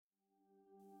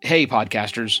Hey,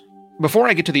 podcasters. Before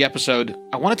I get to the episode,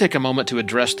 I want to take a moment to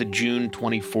address the June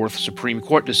 24th Supreme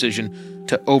Court decision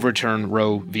to overturn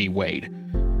Roe v. Wade.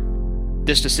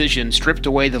 This decision stripped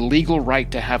away the legal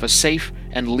right to have a safe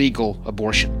and legal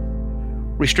abortion.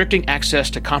 Restricting access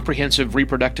to comprehensive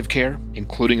reproductive care,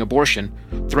 including abortion,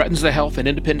 threatens the health and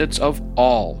independence of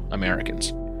all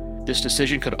Americans. This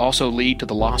decision could also lead to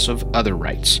the loss of other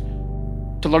rights.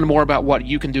 To learn more about what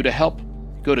you can do to help,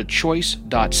 go to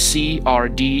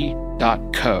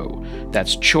choice.crd.co.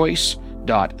 That's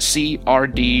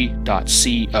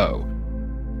choice.crd.co.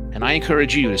 And I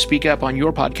encourage you to speak up on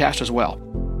your podcast as well.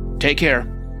 Take care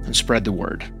and spread the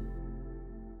word.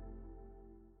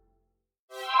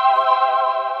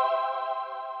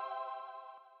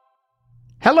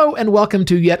 Hello and welcome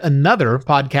to yet another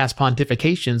Podcast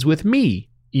Pontifications with me,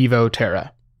 Evo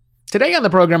Terra. Today on the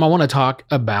program, I want to talk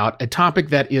about a topic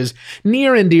that is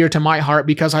near and dear to my heart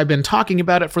because I've been talking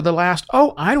about it for the last,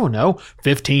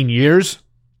 15 years.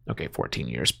 Okay, 14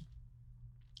 years.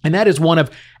 And that is one of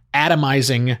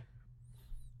atomizing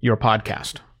your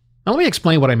podcast. Now, let me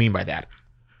explain what I mean by that.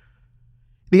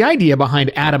 The idea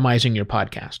behind atomizing your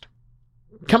podcast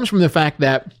comes from the fact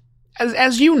that,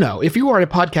 as you know, if you are a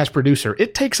podcast producer,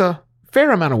 it takes a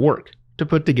fair amount of work to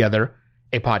put together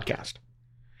a podcast.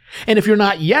 And if you're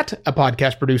not yet a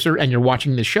podcast producer and you're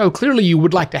watching this show, clearly you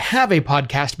would like to have a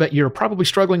podcast, but you're probably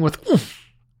struggling with,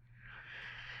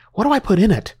 what do I put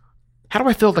in it? How do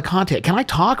I fill the content? Can I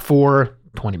talk for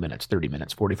 20 minutes, 30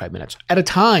 minutes, 45 minutes at a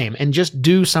time and just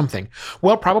do something?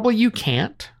 Well, probably you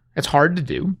can't. It's hard to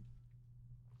do.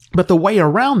 But the way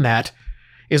around that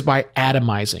is by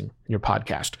atomizing your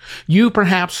podcast. You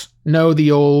perhaps know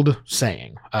the old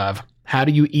saying of, how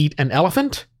do you eat an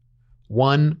elephant?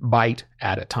 One bite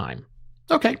at a time.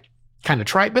 Okay, kind of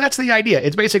trite, but that's the idea.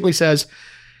 It basically says,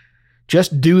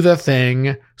 just do the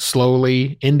thing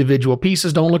slowly, individual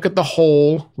pieces. Don't look at the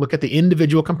whole, look at the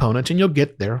individual components, and you'll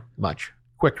get there much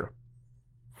quicker.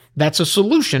 That's a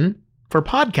solution for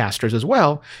podcasters as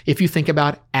well if you think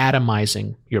about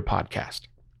atomizing your podcast.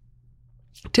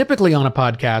 Typically on a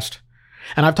podcast,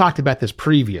 and I've talked about this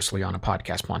previously on a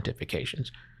podcast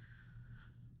Pontifications,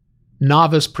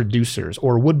 novice producers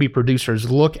or would-be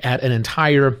producers look at an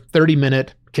entire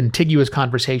 30-minute contiguous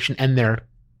conversation and they're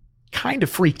kind of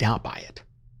freaked out by it.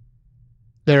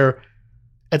 That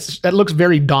looks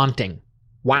very daunting.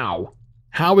 Wow.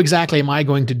 How exactly am I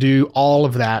going to do all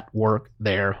of that work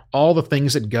there? All the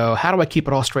things that go, how do I keep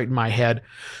it all straight in my head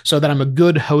so that I'm a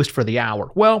good host for the hour?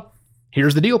 Well,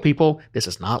 here's the deal, people. This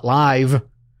is not live.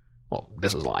 Well,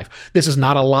 this is live. This is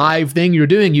not a live thing you're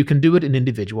doing. You can do it in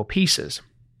individual pieces.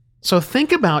 So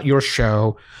think about your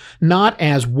show not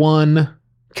as one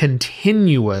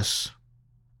continuous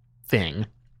thing,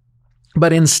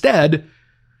 but instead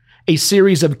a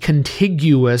series of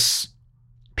contiguous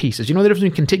pieces. You know the difference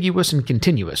between contiguous and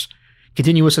continuous?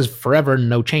 Continuous is forever,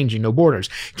 no changing, no borders.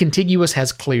 Contiguous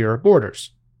has clear borders.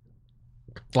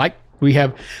 Like we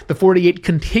have the 48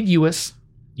 contiguous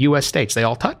U.S. states. They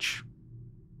all touch,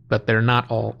 but they're not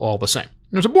all the same.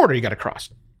 There's a border you got to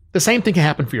cross. The same thing can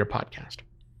happen for your podcast.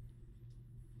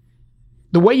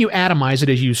 The way you atomize it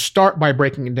is you start by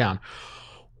breaking it down.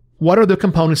 What are the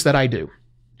components that I do?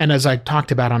 And as I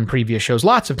talked about on previous shows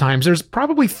lots of times, there's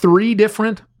probably 3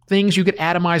 different things you could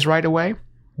atomize right away.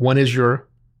 One is your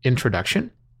introduction.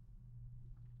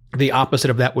 The opposite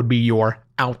of that would be your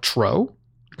outro,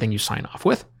 the thing you sign off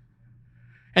with.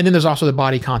 And then there's also the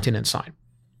body content inside.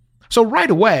 So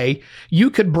right away,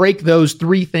 you could break those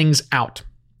 3 things out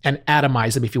and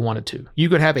atomize them if you wanted to. You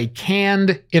could have a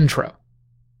canned intro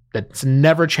that's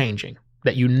never changing,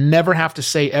 that you never have to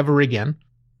say ever again.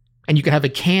 And you can have a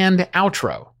canned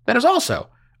outro that is also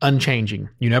unchanging.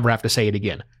 You never have to say it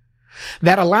again.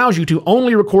 That allows you to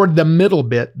only record the middle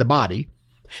bit, the body,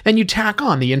 then you tack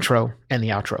on the intro and the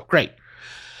outro. Great.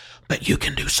 But you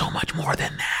can do so much more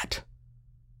than that.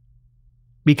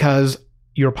 Because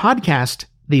your podcast,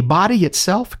 the body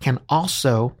itself can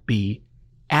also be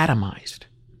atomized.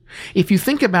 If you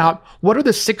think about what are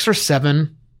the 6 or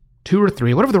 7, 2 or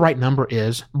 3, whatever the right number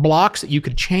is, blocks that you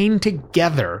could chain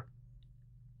together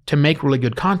to make really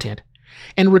good content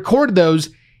and record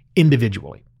those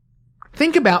individually.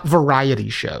 Think about variety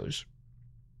shows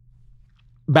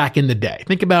back in the day.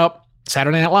 Think about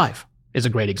Saturday Night Live is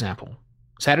a great example.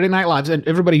 Saturday Night Live, and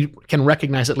everybody can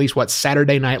recognize at least what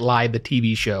Saturday Night Live, the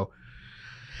TV show,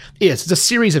 is. It's a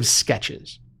series of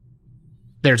sketches.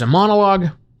 There's a monologue.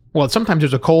 Well, sometimes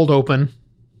there's a cold open.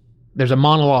 There's a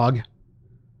monologue.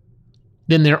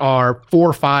 Then there are 4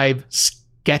 or 5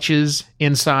 sketches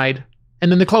inside,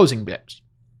 and then the closing bits.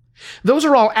 Those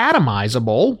are all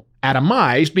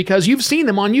atomized because you've seen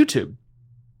them on YouTube.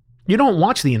 You don't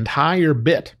watch the entire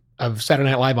bit of Saturday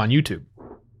Night Live on YouTube.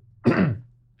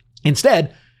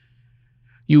 Instead,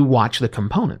 you watch the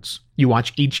components. You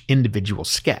watch each individual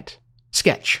sketch.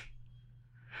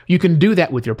 You can do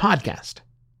that with your podcast.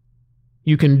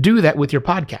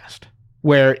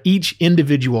 Where each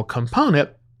individual component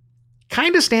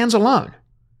kind of stands alone.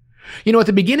 You know, at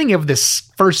the beginning of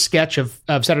this first sketch of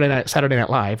Saturday Night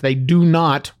Live, they do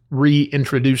not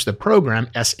reintroduce the program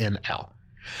SNL.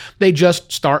 They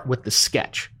just start with the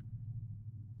sketch.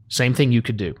 Same thing you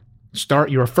could do. Start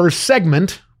your first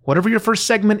segment, whatever your first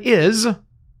segment is.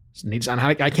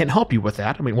 I can't help you with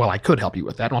that. I mean, well, I could help you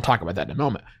with that, and I'll talk about that in a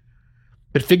moment.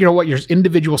 But figure out what your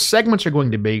individual segments are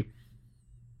going to be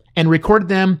and record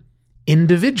them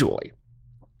individually.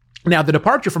 Now, the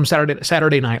departure from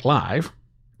Saturday Night Live,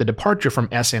 the departure from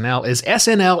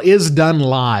SNL is done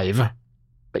live,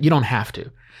 but you don't have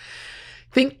to.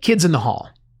 Think Kids in the Hall.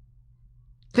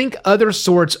 Think other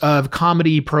sorts of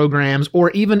comedy programs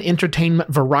or even entertainment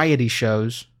variety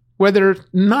shows where they're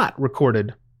not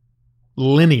recorded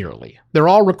linearly. They're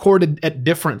all recorded at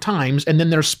different times and then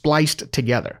they're spliced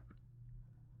together.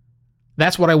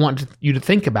 That's what I want you to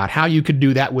think about, how you could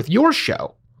do that with your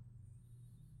show.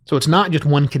 So it's not just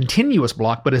one continuous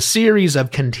block, but a series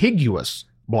of contiguous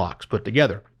blocks put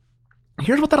together.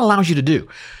 Here's what that allows you to do.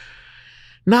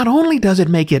 Not only does it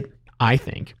make it, I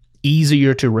think,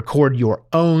 easier to record your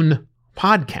own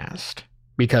podcast,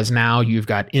 because now you've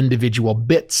got individual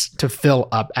bits to fill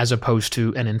up as opposed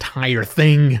to an entire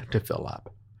thing to fill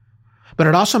up. But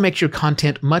it also makes your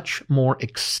content much more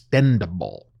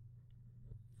extendable.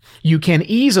 You can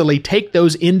easily take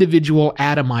those individual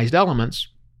atomized elements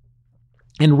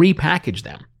and repackage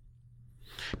them.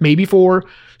 Maybe for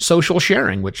social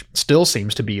sharing, which still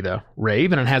seems to be the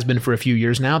rave, and it has been for a few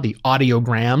years now, the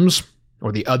audiograms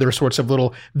or the other sorts of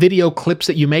little video clips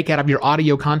that you make out of your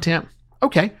audio content.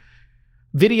 Okay,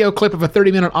 video clip of a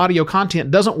 30-minute audio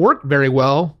content doesn't work very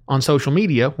well on social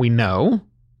media. We know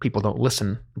people don't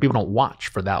listen, people don't watch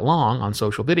for that long on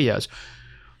social videos.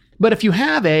 But if you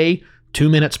have a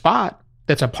 2-minute spot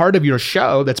that's a part of your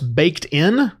show that's baked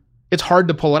in, it's hard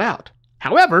to pull it out.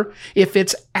 However, if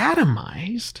it's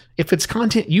atomized, if it's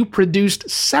content you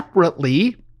produced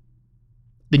separately,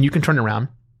 then you can turn around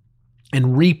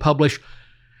and republish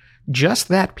just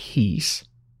that piece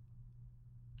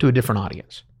to a different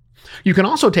audience. You can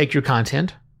also take your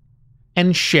content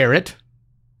and share it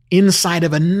inside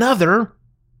of another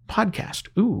podcast.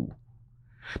 Ooh.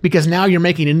 Because now you're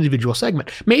making an individual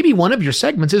segment. Maybe one of your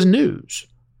segments is news.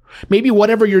 Maybe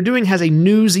whatever you're doing has a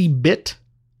newsy bit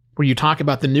where you talk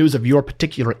about the news of your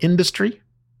particular industry,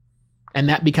 and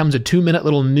that becomes a 2-minute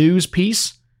little news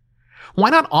piece. Why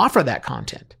not offer that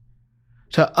content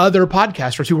to other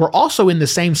podcasters who are also in the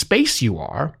same space you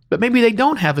are, but maybe they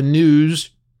don't have a news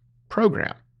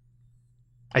program?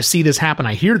 I see this happen.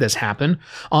 I hear this happen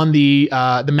on the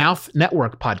Mouth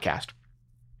Network podcast.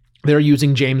 They're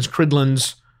using James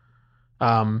Cridland's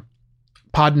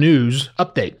Pod News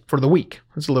update for the week.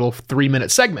 It's a little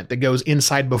 3-minute segment that goes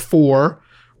inside before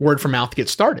Word from Mouth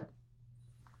gets started.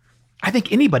 I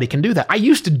think anybody can do that. I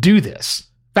used to do this.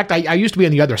 In fact, I used to be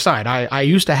on the other side. I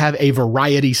used to have a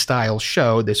variety style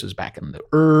show. This was back in the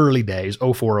early days,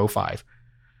 04, 05.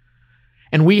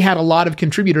 And we had a lot of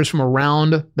contributors from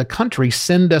around the country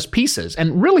send us pieces.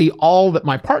 And really all that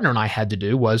my partner and I had to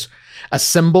do was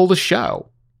assemble the show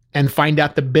and find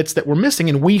out the bits that were missing,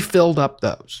 and we filled up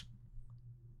those.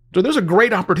 So there's a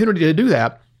great opportunity to do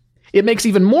that. It makes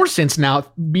even more sense now,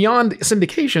 beyond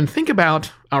syndication. Think about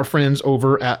our friends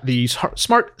over at the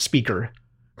smart speaker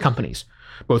companies.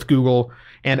 Both Google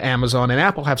and Amazon and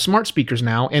Apple have smart speakers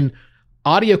now, and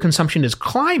audio consumption is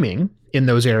climbing in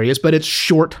those areas, but it's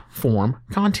short form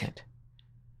content.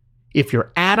 If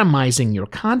you're atomizing your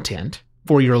content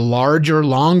for your larger,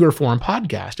 longer form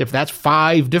podcast, if that's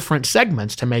 5 different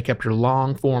segments to make up your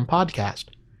long form podcast,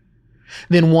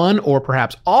 then one or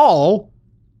perhaps all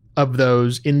of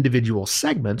those individual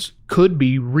segments could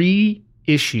be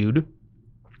reissued,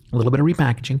 a little bit of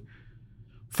repackaging,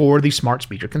 for the smart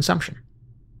speaker consumption.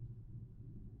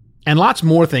 And lots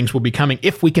more things will be coming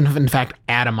if we can, in fact,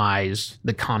 atomize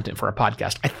the content for our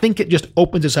podcast. I think it just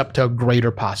opens us up to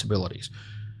greater possibilities.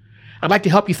 I'd like to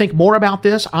help you think more about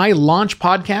this. I launch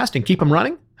podcasts and keep them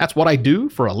running. That's what I do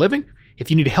for a living.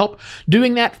 If you need help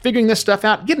doing that, figuring this stuff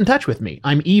out, get in touch with me.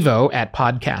 I'm Evo at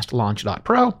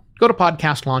podcastlaunch.pro. Go to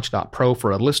podcastlaunch.pro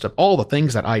for a list of all the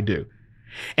things that I do.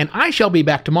 And I shall be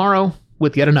back tomorrow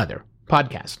with yet another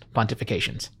podcast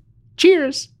pontifications.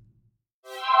 Cheers!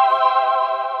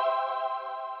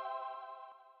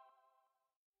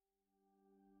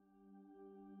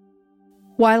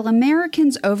 While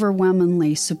Americans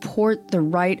overwhelmingly support the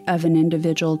right of an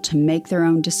individual to make their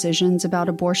own decisions about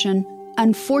abortion,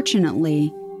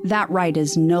 unfortunately, that right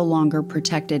is no longer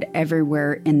protected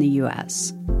everywhere in the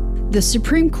U.S. The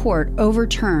Supreme Court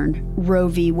overturned Roe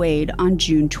v. Wade on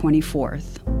June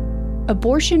 24th.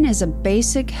 Abortion is a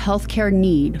basic healthcare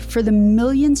need for the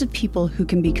millions of people who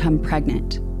can become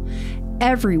pregnant.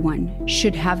 Everyone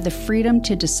should have the freedom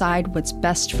to decide what's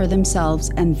best for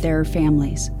themselves and their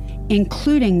families,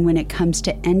 including when it comes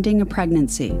to ending a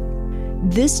pregnancy.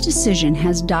 This decision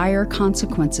has dire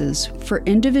consequences for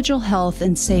individual health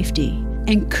and safety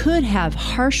and could have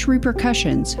harsh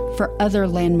repercussions for other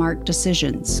landmark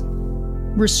decisions.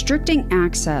 Restricting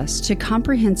access to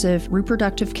comprehensive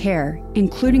reproductive care,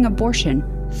 including abortion,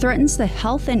 threatens the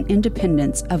health and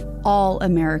independence of all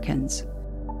Americans.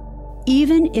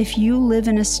 Even if you live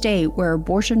in a state where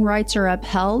abortion rights are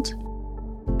upheld,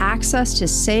 access to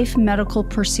safe medical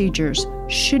procedures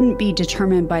shouldn't be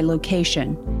determined by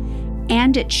location,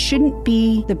 and it shouldn't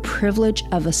be the privilege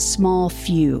of a small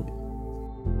few.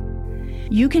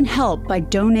 You can help by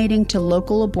donating to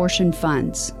local abortion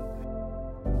funds.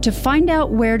 To find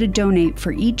out where to donate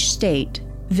for each state,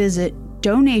 visit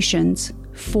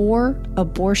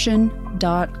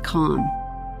donationsforabortion.com.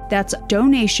 That's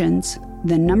donations,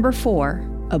 the number 4,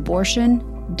 abortion.com.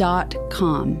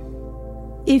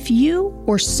 If you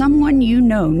or someone you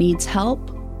know needs help,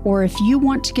 or if you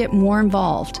want to get more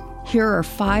involved, here are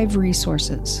 5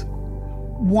 resources.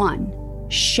 1.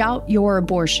 Shout Your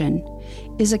Abortion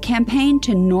is a campaign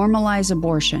to normalize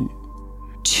abortion.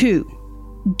 2.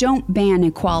 Don't Ban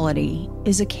Equality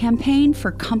is a campaign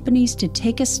for companies to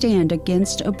take a stand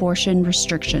against abortion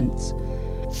restrictions.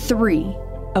 3.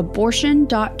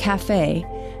 Abortion.cafe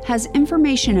has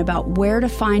information about where to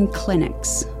find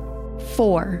clinics.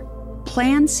 4.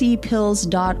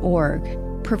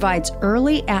 PlanCpills.org provides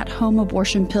early at-home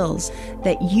abortion pills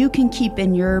that you can keep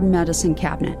in your medicine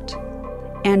cabinet.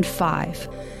 And 5.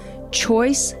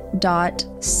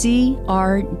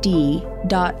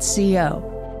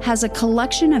 Choice.crd.co has a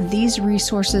collection of these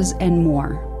resources and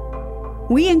more.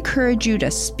 We encourage you to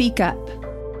speak up,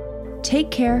 take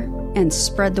care, and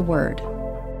spread the word.